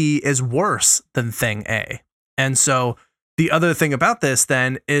thing B is worse than thing A. And so the other thing about this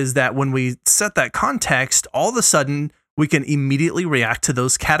then is that when we set that context, all of a sudden we can immediately react to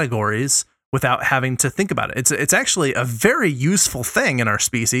those categories without having to think about it. It's actually a very useful thing in our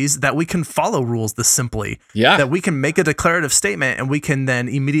species that we can follow rules this simply. Yeah. That we can make a declarative statement and we can then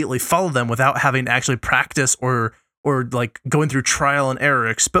immediately follow them without having to actually practice or like going through trial and error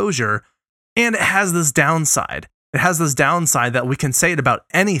exposure. And it has this downside. It has this downside that we can say it about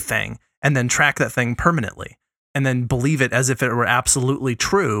anything and then track that thing permanently and then believe it as if it were absolutely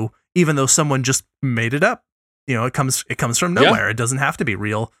true, even though someone just made it up. You know, it comes from nowhere. It doesn't have to be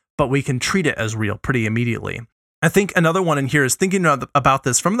real, but we can treat it as real pretty immediately. I think another one in here is thinking about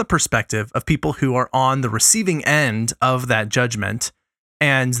this from the perspective of people who are on the receiving end of that judgment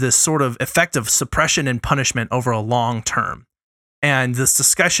and this sort of effect of suppression and punishment over a long term. And this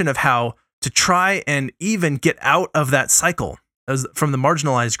discussion of how to try and even get out of that cycle as from the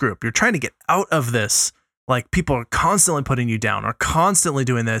marginalized group. You're trying to get out of this. Like people are constantly putting you down or constantly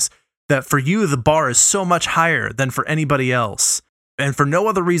doing this, that for you, the bar is so much higher than for anybody else. And for no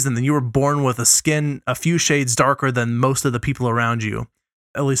other reason than you were born with a skin a few shades darker than most of the people around you,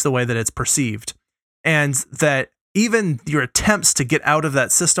 at least the way that it's perceived. And that even your attempts to get out of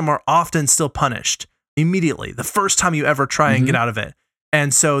that system are often still punished immediately, the first time you ever try and get out of it.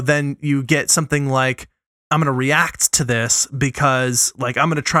 And so then you get something like, I'm going to react to this because like, I'm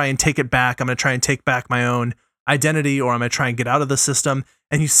going to try and take it back. I'm going to try and take back my own identity, or I'm going to try and get out of the system.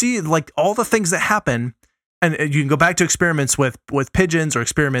 And you see like all the things that happen. And you can go back to experiments with pigeons or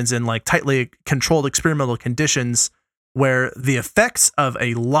experiments in like tightly controlled experimental conditions where the effects of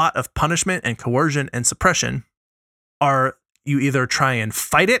a lot of punishment and coercion and suppression are you either try and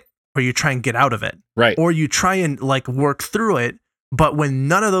fight it or you try and get out of it. Right. Or you try and like work through it. But when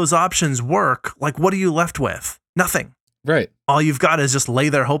none of those options work, like what are you left with? Nothing. Right. All you've got is just lay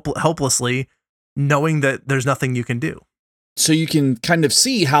there helplessly knowing that there's nothing you can do. So you can kind of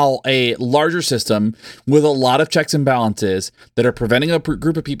see how a larger system with a lot of checks and balances that are preventing a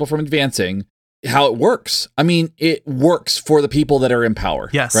group of people from advancing, how it works. I mean, it works for the people that are in power.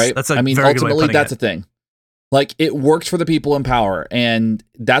 Yes, right. That's a I mean, very good way of ultimately, putting that's it. the thing. Like it works for the people in power, and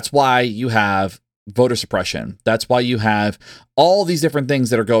that's why you have voter suppression. That's why you have all these different things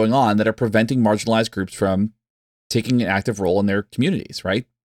that are going on that are preventing marginalized groups from taking an active role in their communities. Right?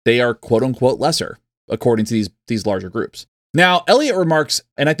 They are quote unquote lesser according to these larger groups. Now, Eliot remarks,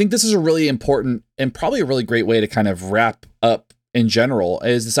 and I think this is a really important and probably a really great way to kind of wrap up in general,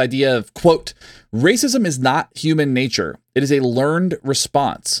 is this idea of, quote, racism is not human nature. It is a learned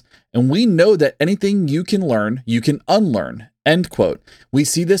response. And we know that anything you can learn, you can unlearn, end quote. We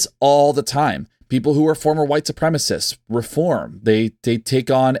see this all the time. People who are former white supremacists reform. They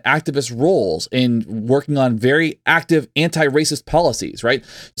take on activist roles in working on very active anti-racist policies, right?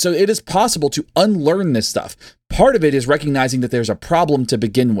 So it is possible to unlearn this stuff. Part of it is recognizing that there's a problem to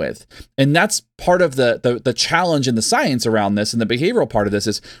begin with. And that's part of the challenge in the science around this, and the behavioral part of this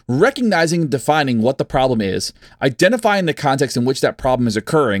is recognizing and defining what the problem is, identifying the context in which that problem is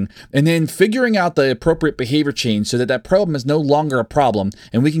occurring, and then figuring out the appropriate behavior change so that that problem is no longer a problem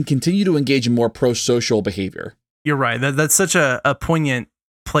and we can continue to engage in more pro-social behavior. You're right. That's such a poignant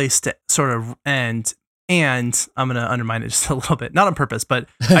place to sort of end. And I'm going to undermine it just a little bit, not on purpose, but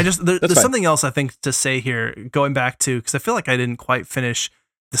there's something else I think to say here, going back to, because I feel like I didn't quite finish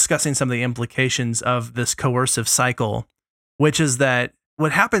discussing some of the implications of this coercive cycle, which is that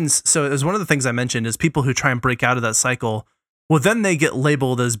what happens. So as one of the things I mentioned is people who try and break out of that cycle, well, then they get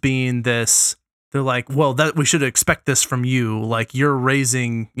labeled as being this. They're like, well, that we should expect this from you. Like you're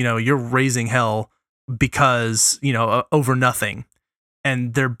raising hell because, over nothing.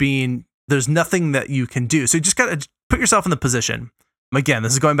 And there's nothing that you can do. So you just got to put yourself in the position. Again,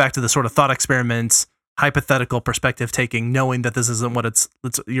 this is going back to the sort of thought experiments, hypothetical perspective taking, knowing that this isn't what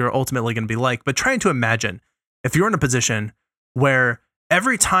you're ultimately going to be like, but trying to imagine if you're in a position where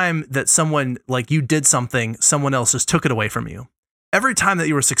every time that someone like you did something, someone else just took it away from you. Every time that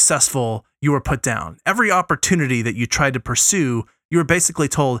you were successful, you were put down. Every opportunity that you tried to pursue, you were basically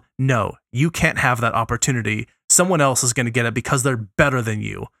told, no, you can't have that opportunity. Someone else is going to get it because they're better than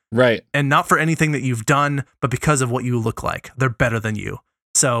you. Right. And not for anything that you've done, but because of what you look like. They're better than you.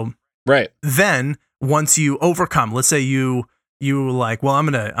 So right. Then once you overcome, let's say you like, well, I'm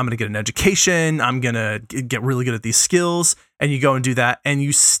gonna get an education. I'm gonna get really good at these skills, and you go and do that, and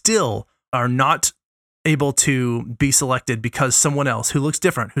you still are not able to be selected because someone else who looks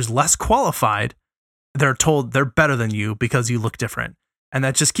different, who's less qualified, they're told they're better than you because you look different. And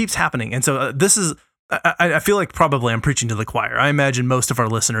that just keeps happening. And so this is, I feel like probably I'm preaching to the choir. I imagine most of our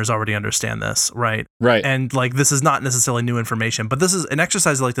listeners already understand this, right? Right. And like, this is not necessarily new information, but this is an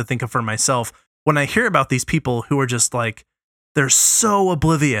exercise I like to think of for myself. When I hear about these people who are just like, they're so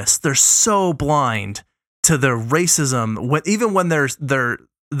oblivious, they're so blind to their racism, even when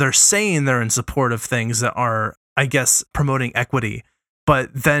they're saying they're in support of things that are, I guess, promoting equity, but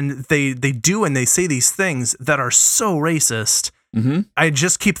then they do and they say these things that are so racist. Mm-hmm. I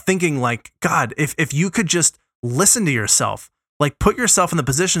just keep thinking like, God, if you could just listen to yourself, like put yourself in the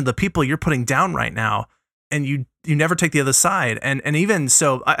position of the people you're putting down right now, and you never take the other side. And even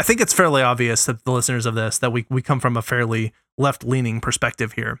so, I think it's fairly obvious that the listeners of this, that we come from a fairly left-leaning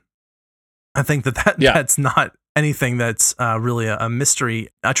perspective here. I think that's not anything that's really a mystery.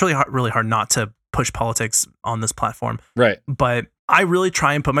 It's really hard not to push politics on this platform. Right. But I really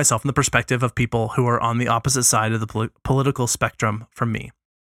try and put myself in the perspective of people who are on the opposite side of the political spectrum from me.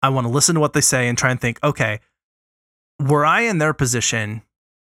 I want to listen to what they say and try and think, okay, were I in their position,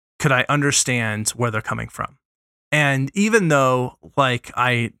 could I understand where they're coming from? And even though like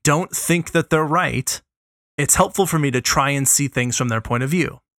I don't think that they're right, it's helpful for me to try and see things from their point of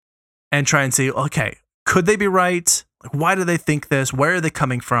view and try and see, okay, could they be right? Like, why do they think this? Where are they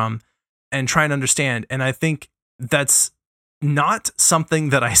coming from? And try and understand. And I think that's not something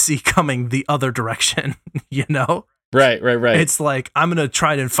that I see coming the other direction, you know? Right. It's like, I'm going to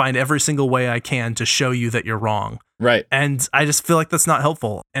try to find every single way I can to show you that you're wrong. Right. And I just feel like that's not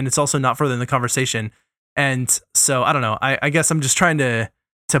helpful. And it's also not furthering the conversation. And so I don't know. I guess I'm just trying to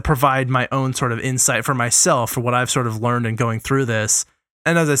provide my own sort of insight for myself for what I've sort of learned in going through this.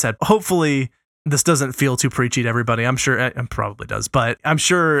 And as I said, hopefully this doesn't feel too preachy to everybody. I'm sure it probably does, but I'm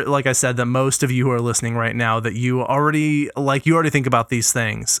sure, like I said, that most of you who are listening right now, that you already think about these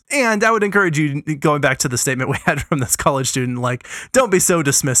things. And I would encourage you, going back to the statement we had from this college student, like, don't be so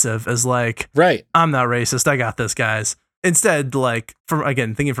dismissive as like, right, I'm not racist, I got this, guys. Instead, like,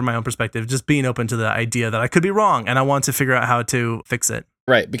 thinking from my own perspective, just being open to the idea that I could be wrong and I want to figure out how to fix it.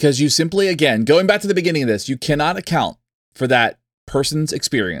 Right, because you simply, again, going back to the beginning of this, you cannot account for that person's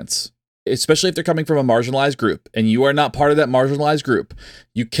experience, especially if they're coming from a marginalized group and you are not part of that marginalized group.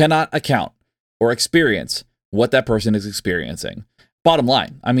 You cannot account or experience what that person is experiencing. Bottom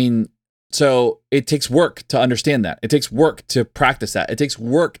line. I mean, so it takes work to understand that. It takes work to practice that. It takes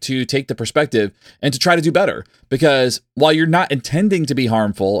work to take the perspective and to try to do better. Because while you're not intending to be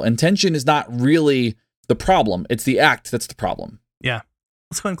harmful, intention is not really the problem. It's the act that's the problem. Yeah.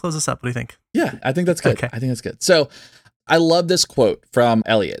 Let's go ahead and close this up. What do you think? Yeah, I think that's good. Okay. I think that's good. So I love this quote from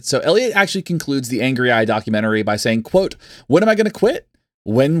Elliot. So Elliot actually concludes the Angry Eye documentary by saying, quote, "When am I going to quit?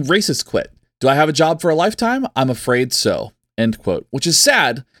 When racists quit. Do I have a job for a lifetime? I'm afraid so." End quote. Which is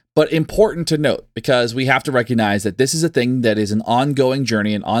sad, but important to note, because we have to recognize that this is a thing that is an ongoing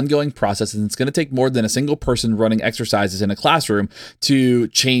journey, an ongoing process, and it's going to take more than a single person running exercises in a classroom to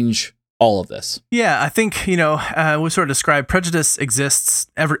change all of this. Yeah, I think, we sort of described prejudice exists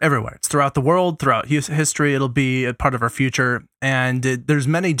everywhere. It's throughout the world, throughout history. It'll be a part of our future. And there's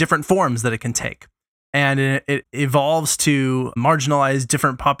many different forms that it can take. And it evolves to marginalize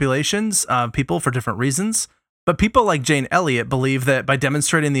different populations, people for different reasons. But people like Jane Elliott believe that by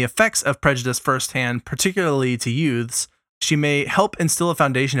demonstrating the effects of prejudice firsthand, particularly to youths, she may help instill a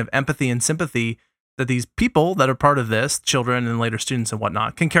foundation of empathy and sympathy that these people that are part of this, children and later students and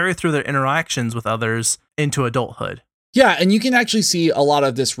whatnot, can carry through their interactions with others into adulthood. Yeah, and you can actually see a lot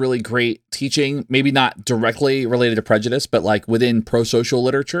of this really great teaching, maybe not directly related to prejudice, but like within pro-social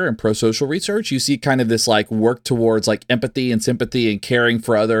literature and pro-social research, you see kind of this like work towards like empathy and sympathy and caring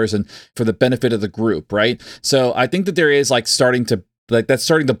for others and for the benefit of the group, right? So I think that there is like that's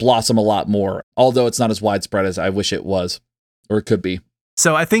starting to blossom a lot more, although it's not as widespread as I wish it was or it could be.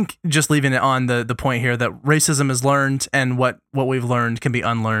 So I think just leaving it on the point here that racism is learned and what we've learned can be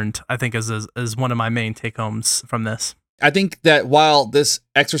unlearned, I think is one of my main take homes from this. I think that while this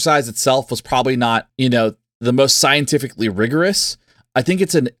exercise itself was probably not, the most scientifically rigorous, I think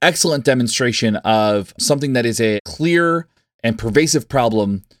it's an excellent demonstration of something that is a clear and pervasive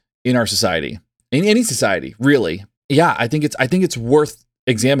problem in our society, in any society, really. Yeah, I think it's worth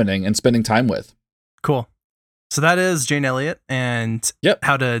examining and spending time with. Cool. So that is Jane Elliott and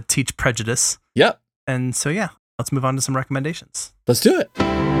How to Teach Prejudice. Yep. And so, yeah, let's move on to some recommendations. Let's do it.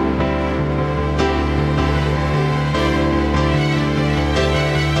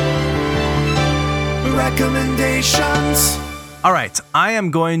 Recommendations. All right. I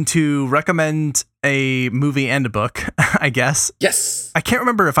am going to recommend a movie and a book, I guess. Yes. I can't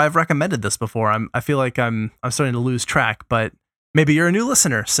remember if I've recommended this before. I feel like I'm starting to lose track, but Maybe you're a new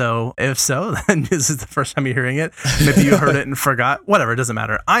listener. So if so, then this is the first time you're hearing it. Maybe you heard it and forgot. Whatever, it doesn't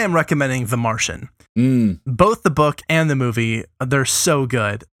matter. I am recommending The Martian. Both the book and the movie, they're so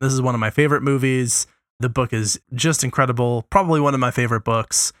good. This is one of my favorite movies. The book is just incredible. Probably one of my favorite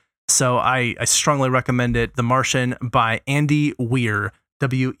books. So I strongly recommend it. The Martian by Andy Weir.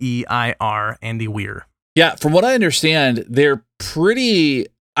 Weir. Andy Weir. Yeah, from what I understand, they're pretty...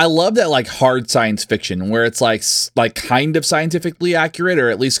 I love that like hard science fiction where it's like kind of scientifically accurate or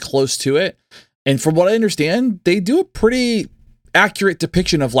at least close to it. And from what I understand, they do a pretty accurate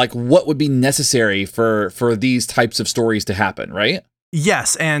depiction of like what would be necessary for these types of stories to happen, right?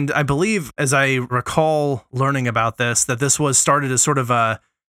 Yes, and I believe, as I recall learning about this, that this was started as sort of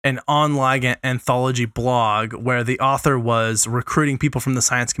an online anthology blog where the author was recruiting people from the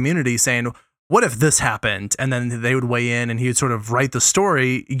science community saying, what if this happened? And then they would weigh in and he would sort of write the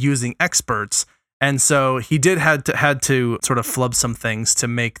story using experts. And so he had to sort of flub some things to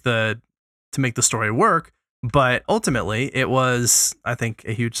make the story work. But ultimately, it was, I think,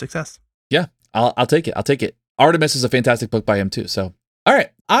 a huge success. Yeah, I'll take it. I'll take it. Artemis is a fantastic book by him too. So, all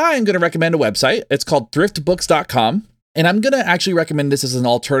right, I'm going to recommend a website. It's called thriftbooks.com. And I'm going to actually recommend this as an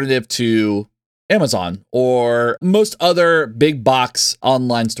alternative to Amazon or most other big box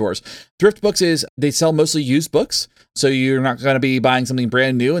online stores. Thrift Books they sell mostly used books. So you're not going to be buying something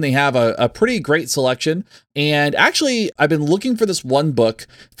brand new, and they have a pretty great selection. And actually, I've been looking for this one book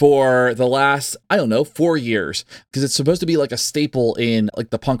for the last, 4 years, because it's supposed to be like a staple in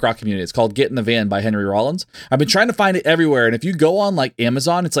like the punk rock community. It's called Get in the Van by Henry Rollins. I've been trying to find it everywhere. And if you go on like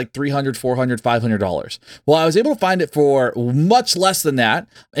Amazon, it's like $300, $400, $500. Well, I was able to find it for much less than that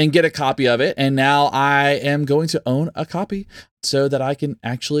and get a copy of it. And now I am going to own a copy so that I can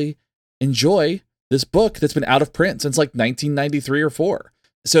actually enjoy this book that's been out of print since like 1993 or 4.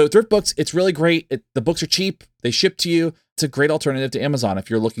 So Thrift Books, it's really great. The books are cheap. They ship to you. It's a great alternative to Amazon if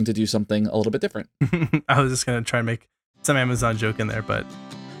you're looking to do something a little bit different. I was just going to try and make some Amazon joke in there, but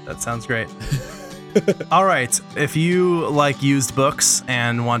that sounds great. All right. If you like used books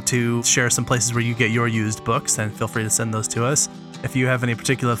and want to share some places where you get your used books, then feel free to send those to us. If you have any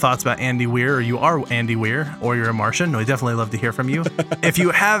particular thoughts about Andy Weir, or you are Andy Weir, or you're a Martian, we'd definitely love to hear from you. If you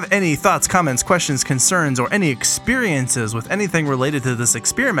have any thoughts, comments, questions, concerns, or any experiences with anything related to this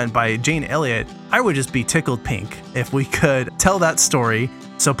experiment by Jane Elliott, I would just be tickled pink if we could tell that story.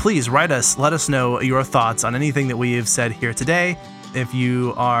 So please write us, let us know your thoughts on anything that we have said here today. If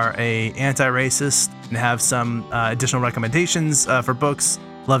you are a anti-racist and have some additional recommendations for books,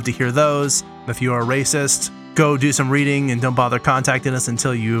 love to hear those. If you are a racist, go do some reading and don't bother contacting us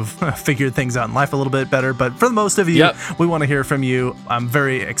until you've figured things out in life a little bit better. But for most of you, we want to hear from you. I'm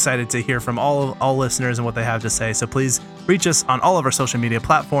very excited to hear from all listeners and what they have to say. So please reach us on all of our social media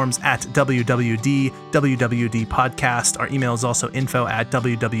platforms at WWD Podcast. Our email is also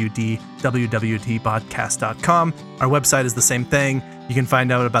info@wwdpodcast.com. Our website is the same thing. You can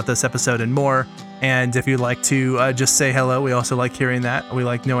find out about this episode and more. And if you'd like to just say hello, we also like hearing that. We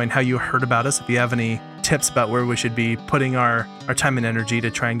like knowing how you heard about us. If you have any tips about where we should be putting our time and energy to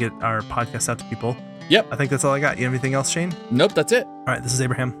try and get our podcast out to people. Yep. I think that's all I got. You have anything else, Shane? Nope, that's it. All right, this is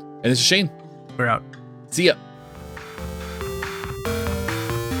Abraham. And this is Shane. We're out. See ya.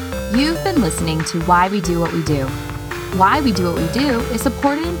 You've been listening to Why We Do What We Do. Why We Do What We Do is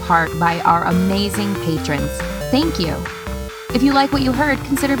supported in part by our amazing patrons. Thank you. If you like what you heard,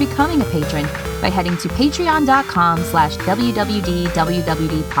 consider becoming a patron by heading to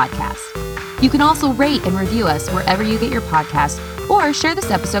patreon.com/WWDWWD podcast. You can also rate and review us wherever you get your podcast or share this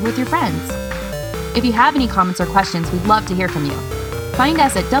episode with your friends. If you have any comments or questions, we'd love to hear from you. Find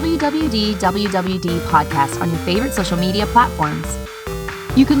us at WWDWWD podcast on your favorite social media platforms.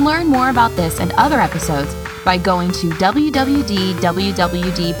 You can learn more about this and other episodes by going to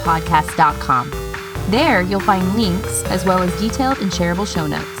www.wwdpodcast.com. There, you'll find links as well as detailed and shareable show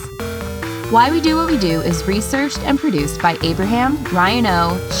notes. Why We Do What We Do is researched and produced by Abraham, Ryan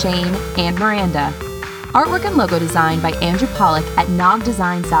O., Shane, and Miranda. Artwork and logo design by Andrew Pollock at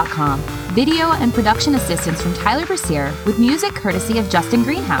nogdesigns.com. Video and production assistance from Tyler Brasier with music courtesy of Justin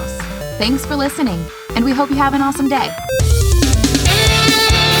Greenhouse. Thanks for listening, and we hope you have an awesome day.